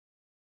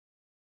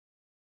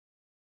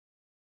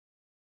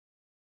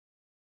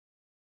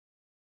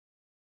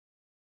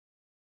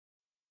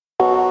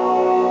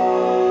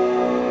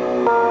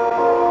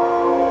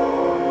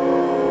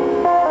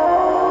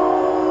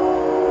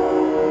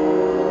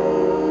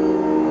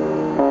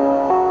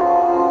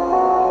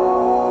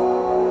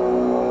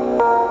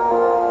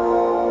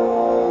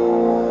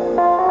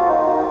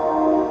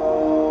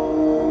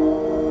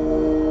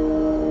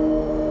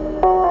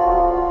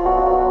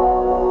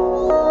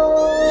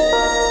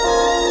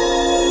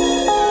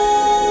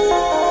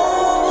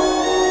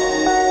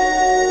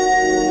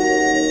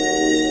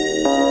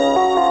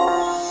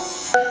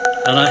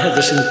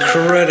this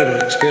incredible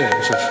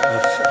experience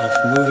of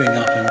moving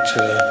up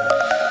into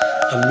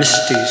a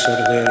misty sort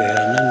of area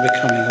and then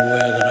becoming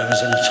aware that I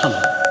was in a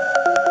tunnel.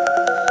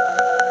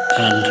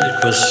 And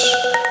it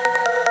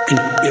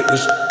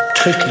was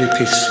totally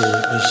peaceful.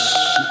 It was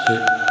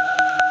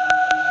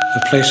a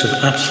place of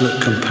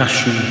absolute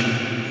compassion.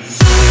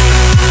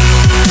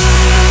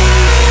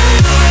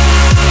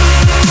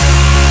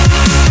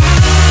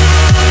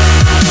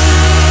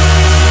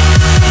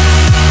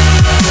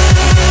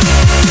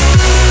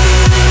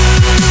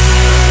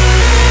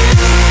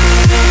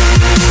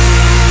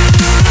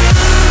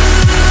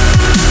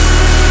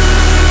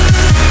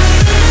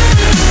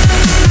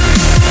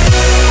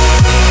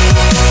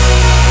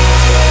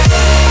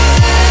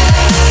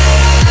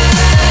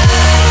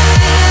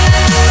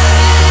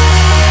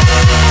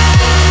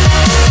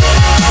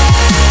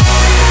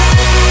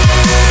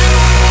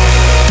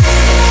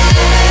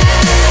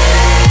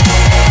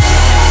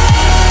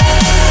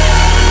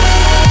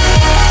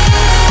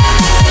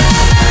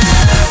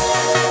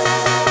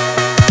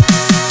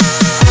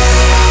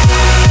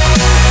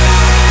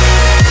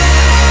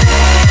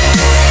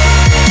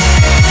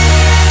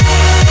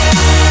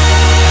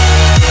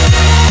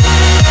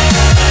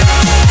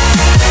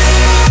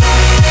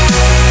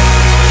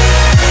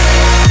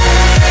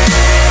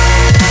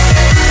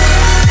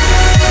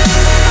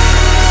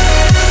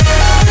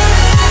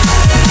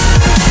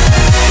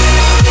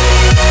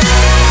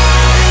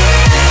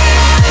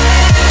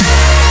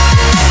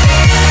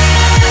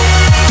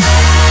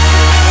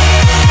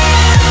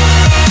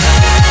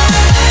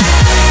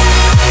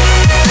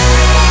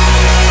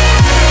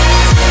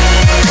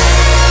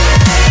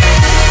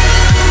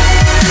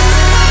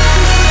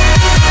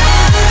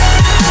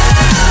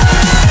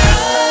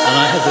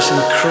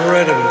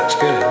 Incredible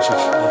experience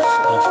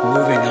of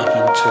moving up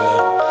into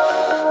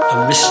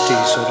a misty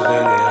sort of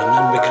area and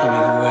then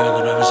becoming aware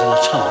that I was in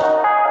a tunnel.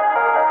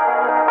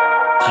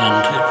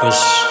 And it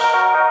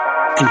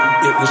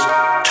was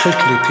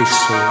totally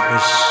peaceful. It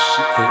was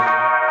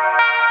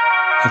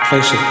a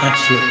place of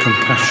absolute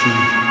compassion.